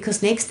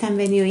 Because next time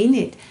when you're in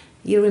it,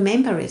 you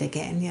remember it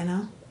again,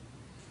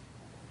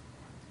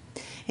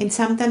 And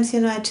sometimes,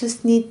 I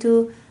just need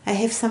to, I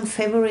have some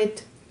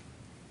favorite,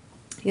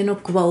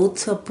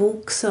 quotes or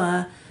books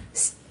or,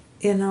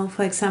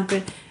 for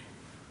example,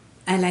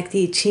 I like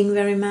the I Ching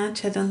very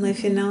much. I don't know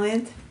if you know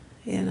it,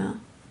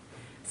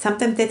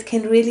 Sometimes that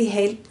can really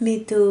help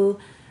me to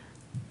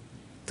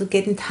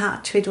get in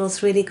touch with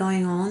what's really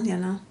going on,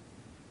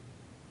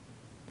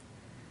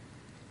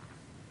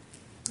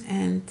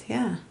 And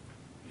yeah.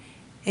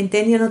 And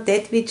then,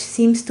 that which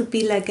seems to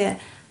be like a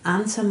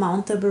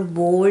unsurmountable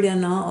wall,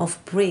 of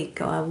brick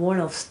or a wall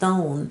of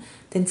stone,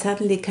 then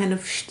suddenly kind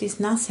of is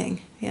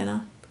nothing,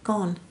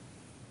 gone.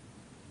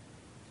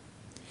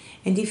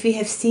 And if we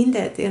have seen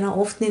that,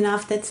 often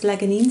enough, that's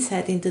like an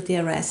insight into the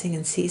arising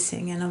and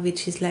ceasing,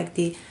 which is like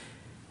the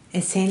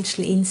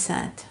essential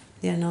insight,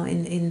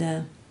 in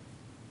the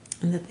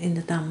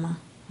Dhamma,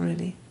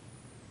 really.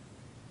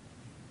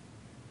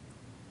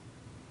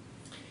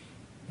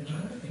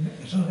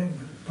 It's not like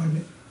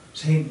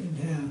saying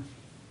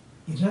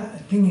it's not a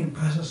thinking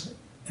process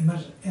as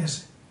much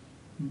as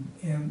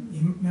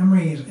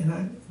memory is, and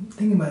I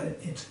think about it,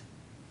 it's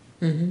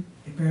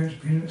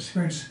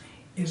experience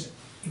is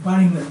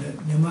embodiment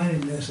of the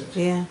mindedness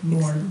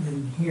more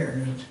than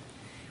here.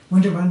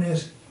 Once your mind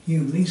is,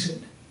 you release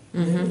it.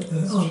 You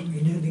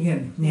do it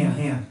again.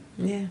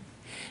 Yeah.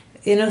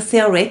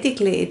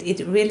 theoretically, it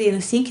really,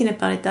 thinking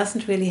about it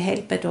doesn't really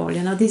help at all.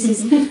 This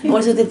is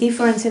also the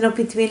difference,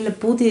 between the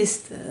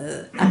Buddhist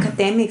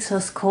academics or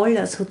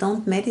scholars who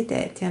don't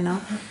meditate.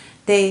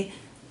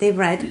 They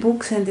write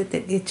books and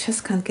you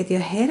just can't get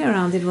your head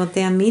around it, what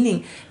they are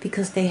meaning,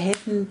 because they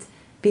haven't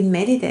been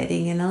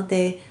meditating.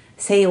 They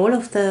say all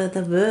of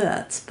the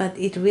words, but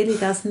it really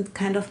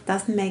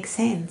doesn't make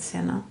sense.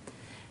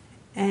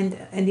 And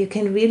you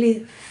can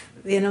really,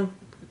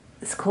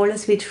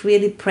 scholars which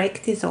really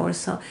practice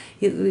also,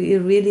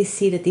 you really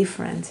see the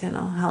difference,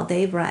 how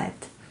they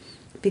write,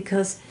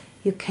 because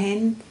you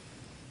can't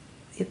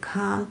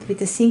with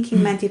the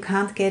thinking mind, you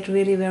can't get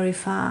really very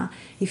far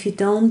if you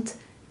don't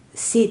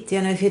sit,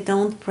 if you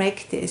don't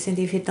practice, and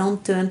if you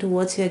don't turn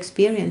towards your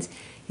experience,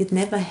 you'd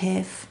never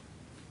have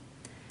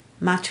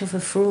much of a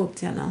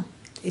fruit.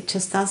 It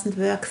just doesn't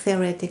work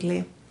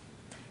theoretically.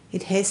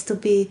 It has to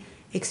be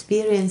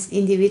experienced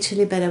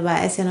individually by the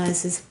wise,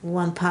 as is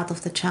one part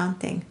of the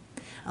chanting.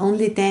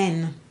 Only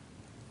then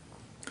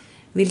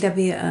will there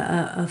be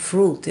a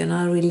fruit, a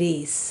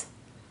release.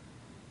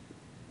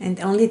 And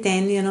only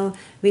then,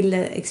 will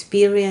the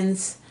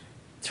experience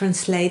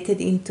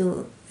translated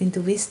into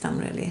wisdom,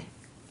 really.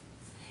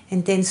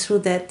 And then through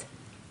that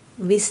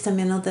wisdom,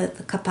 the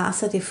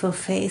capacity for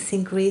faith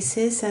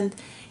increases, and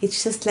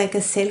it's just like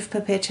a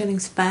self-perpetuating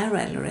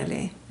spiral,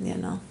 really,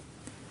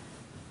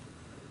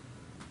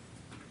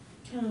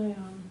 Can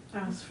I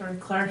ask for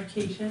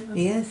clarification?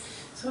 Yes.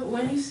 So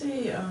when you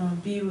say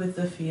be with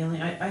the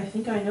feeling, I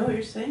think I know what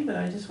you're saying, but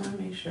I just want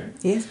to make sure.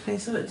 Yes,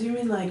 please. So do you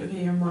mean like,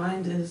 okay, your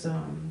mind is,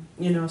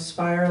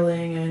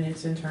 spiraling in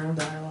its internal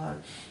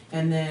dialogue,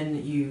 and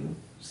then you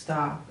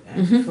stop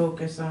and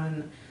focus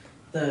on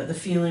the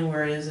feeling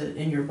where it is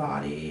in your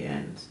body,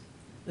 and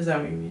is that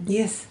what you mean?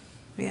 Yes,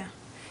 yeah.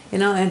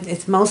 And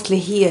it's mostly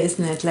here,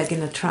 isn't it, like in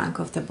the trunk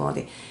of the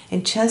body.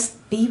 And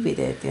just be with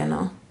it,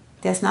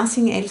 There's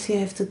nothing else you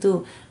have to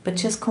do, but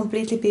just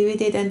completely be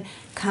with it and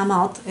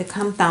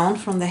come down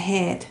from the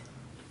head,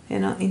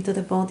 into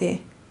the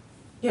body.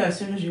 Yeah, as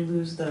soon as you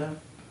lose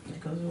it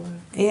goes away.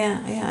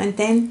 Yeah, and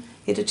then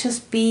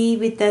just be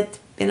with that,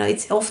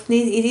 it's often,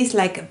 it is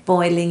like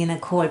boiling in a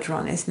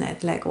cauldron, isn't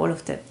it? Like all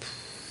of that.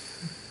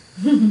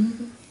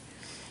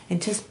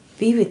 And just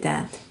be with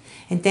that.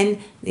 And then,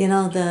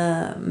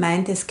 the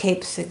mind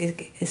escapes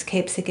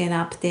again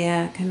up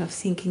there, kind of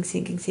thinking.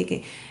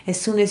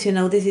 As soon as you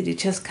notice it, you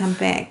just come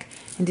back.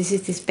 And this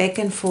is this back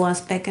and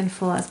forth.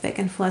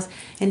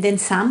 And then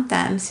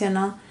sometimes,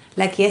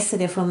 like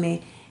yesterday for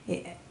me,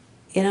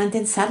 and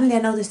then suddenly I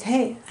noticed,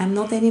 hey, I'm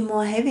not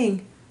anymore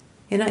having,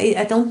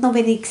 I don't know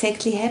when it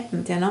exactly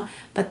happened,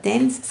 but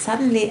then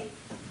suddenly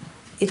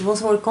it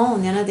was all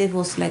gone, it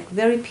was like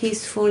very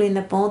peaceful in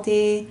the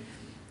body.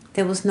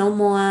 There was no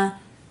more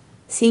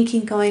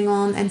thinking going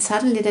on, and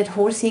suddenly that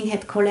whole thing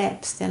had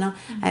collapsed.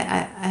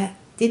 I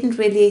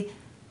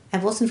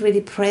wasn't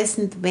really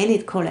present when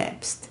it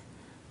collapsed,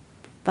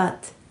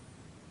 but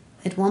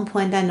at one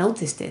point I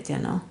noticed it,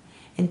 and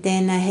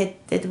then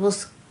that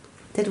was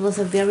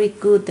a very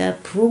good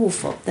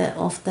proof of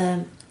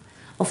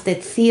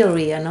that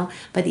theory,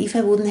 But if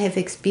I wouldn't have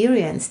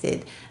experienced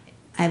it,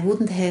 I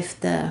wouldn't have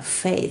the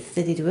faith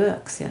that it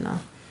works,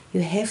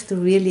 You have to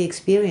really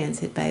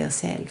experience it by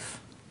yourself.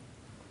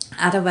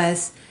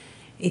 Otherwise,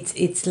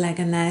 it's like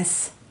a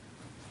nice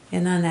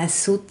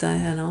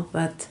sutta,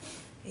 but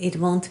it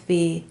won't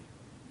be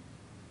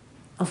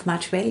of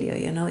much value,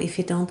 if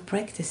you don't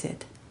practice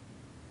it.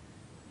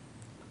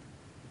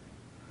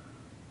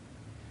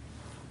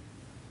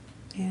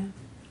 Yeah.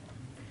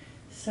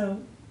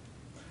 So,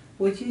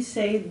 would you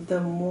say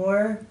the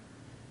more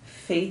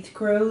faith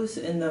grows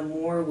and the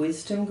more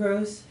wisdom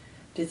grows,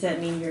 does that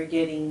mean you're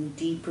getting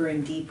deeper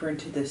and deeper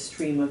into the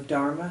stream of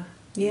Dharma?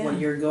 Yeah. When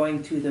you're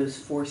going through those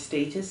 4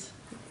 stages?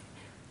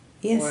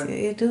 Yes,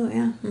 you do,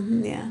 yeah.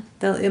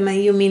 Yeah.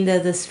 You mean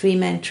the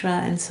stream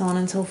enterer and so on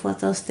and so forth,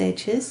 those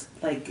stages?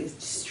 Like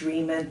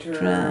stream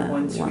enterer,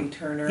 once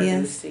returner,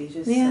 yes. those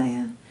stages?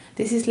 Yeah.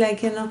 This is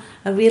like,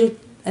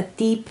 a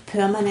deep,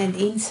 permanent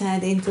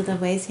insight into the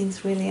way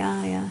things really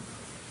are, yeah.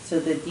 So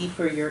the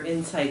deeper your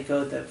insight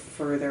goes, the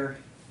further,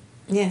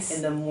 yes,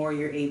 and the more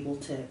you're able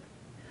to.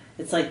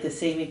 It's like the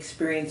same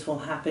experience will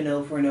happen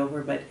over and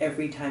over, but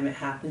every time it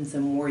happens, the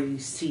more you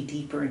see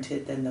deeper into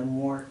it, then the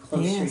more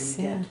closer you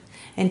get.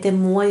 And the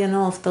more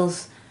of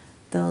those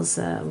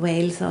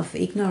veils of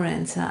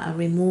ignorance are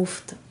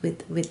removed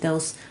with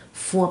those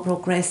 4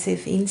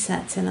 progressive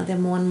insights. They're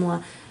more and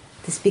more.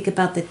 They speak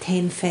about the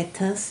 10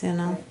 fetters,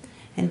 Right.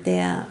 and they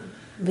are,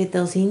 with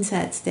those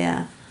insights, they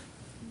are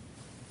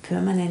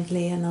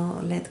permanently,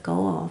 let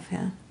go of.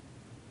 Yeah.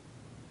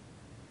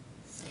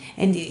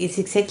 And it's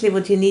exactly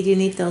what you need. You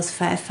need those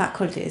 5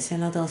 faculties,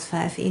 those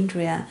 5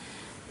 Indriya.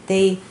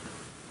 They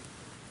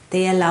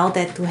allow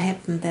that to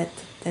happen,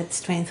 that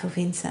strength of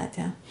insight,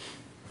 yeah.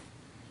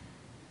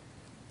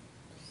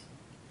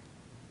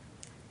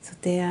 So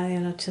they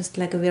are, just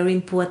like a very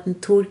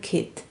important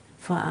toolkit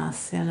for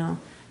us,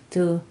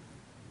 to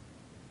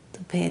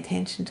pay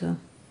attention to.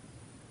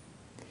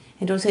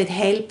 And also it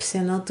helps,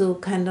 to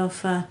kind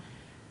of,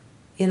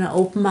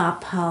 open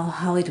up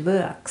how it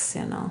works,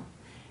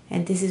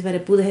 And this is where the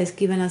Buddha has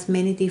given us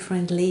many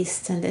different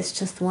lists, and that's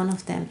just one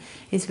of them.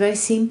 It's very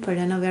simple,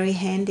 very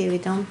handy. We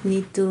don't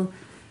need to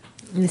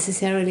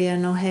necessarily,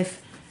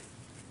 have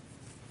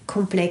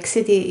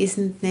complexity.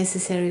 Isn't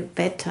necessarily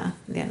better,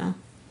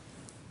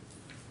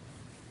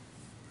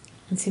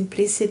 And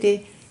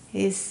simplicity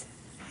is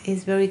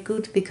very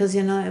good, because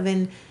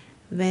when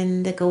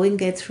the going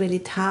gets really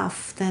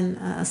tough, then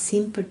a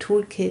simple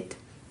toolkit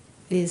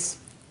is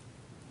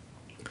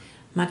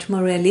much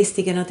more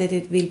realistic, that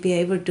it will be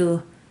able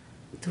to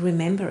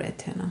remember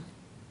it, So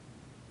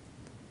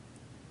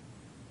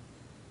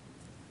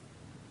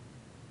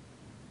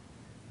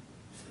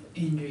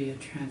Indriya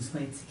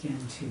translates again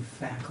to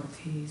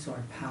faculties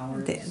or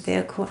powers.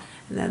 They're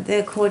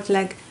called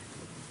like,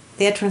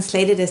 they're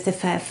translated as the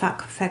 5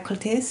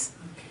 faculties,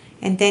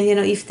 and then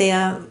if they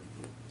are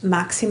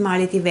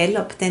maximally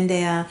developed, then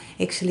they are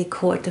actually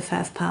called the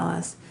 5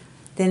 powers.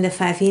 Then the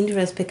 5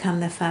 Indriyas become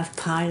the 5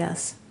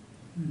 palas.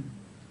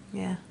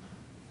 Yeah.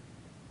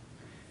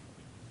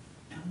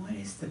 And what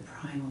is the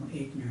primal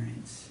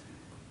ignorance?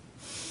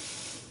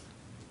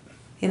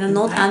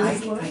 Not I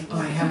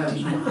have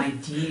an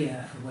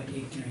idea of what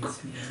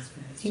ignorance means.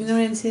 But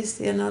ignorance is,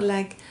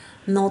 like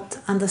not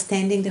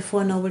understanding the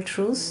 4 noble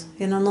truths.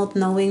 Not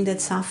knowing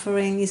that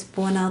suffering is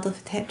born out of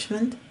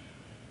attachment.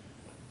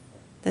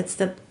 That's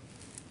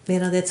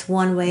that's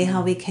one way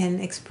how we can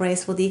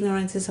express what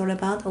ignorance is all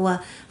about.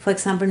 Or, for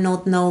example,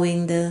 not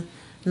knowing the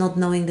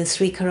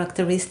 3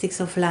 characteristics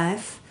of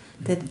life,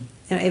 that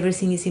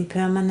everything is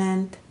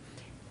impermanent,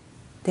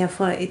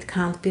 therefore it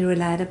can't be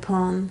relied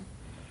upon,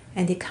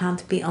 and it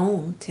can't be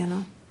owned,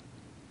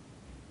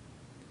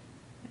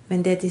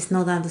 When that is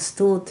not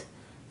understood,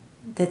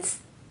 that's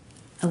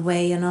a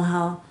way,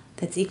 how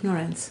that's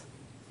ignorance.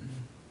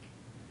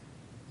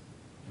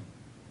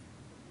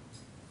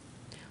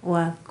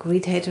 Or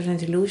greed, hatred, and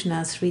delusion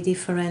are 3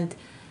 different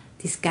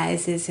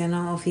disguises,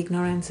 of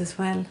ignorance as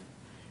well.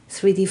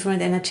 3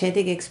 different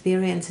energetic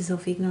experiences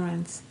of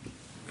ignorance.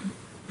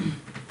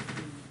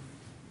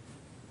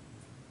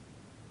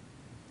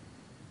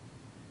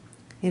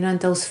 And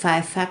those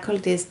 5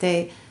 faculties,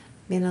 they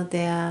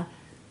are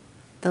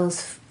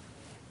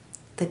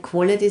the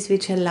qualities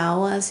which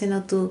allow us,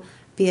 to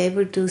be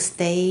able to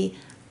stay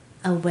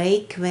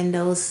awake when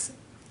those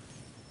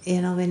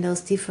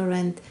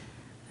different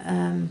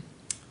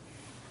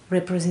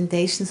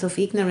representations of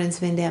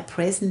ignorance, when they are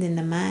present in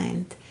the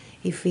mind.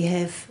 If we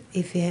have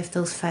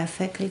those 5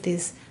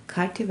 faculties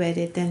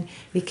cultivated, then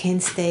we can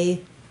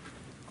stay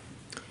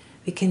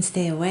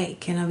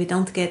awake. We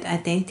don't get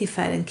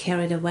identified and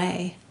carried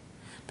away,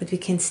 but we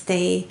can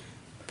stay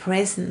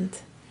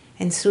present,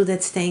 and through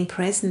that staying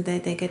present,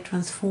 they get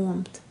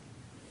transformed.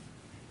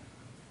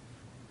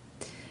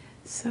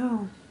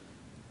 So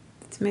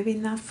it's maybe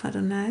enough for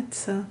tonight.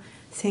 So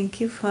thank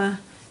you for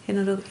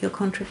your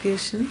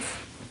contributions.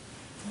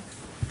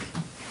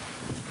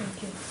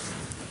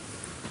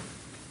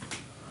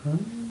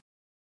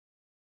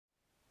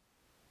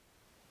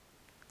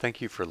 Thank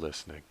you for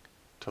listening.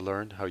 To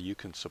learn how you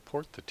can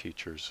support the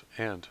teachers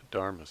and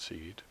Dharma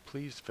Seed,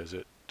 please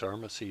visit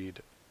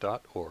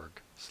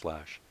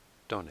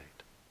dharmaseed.org/donate.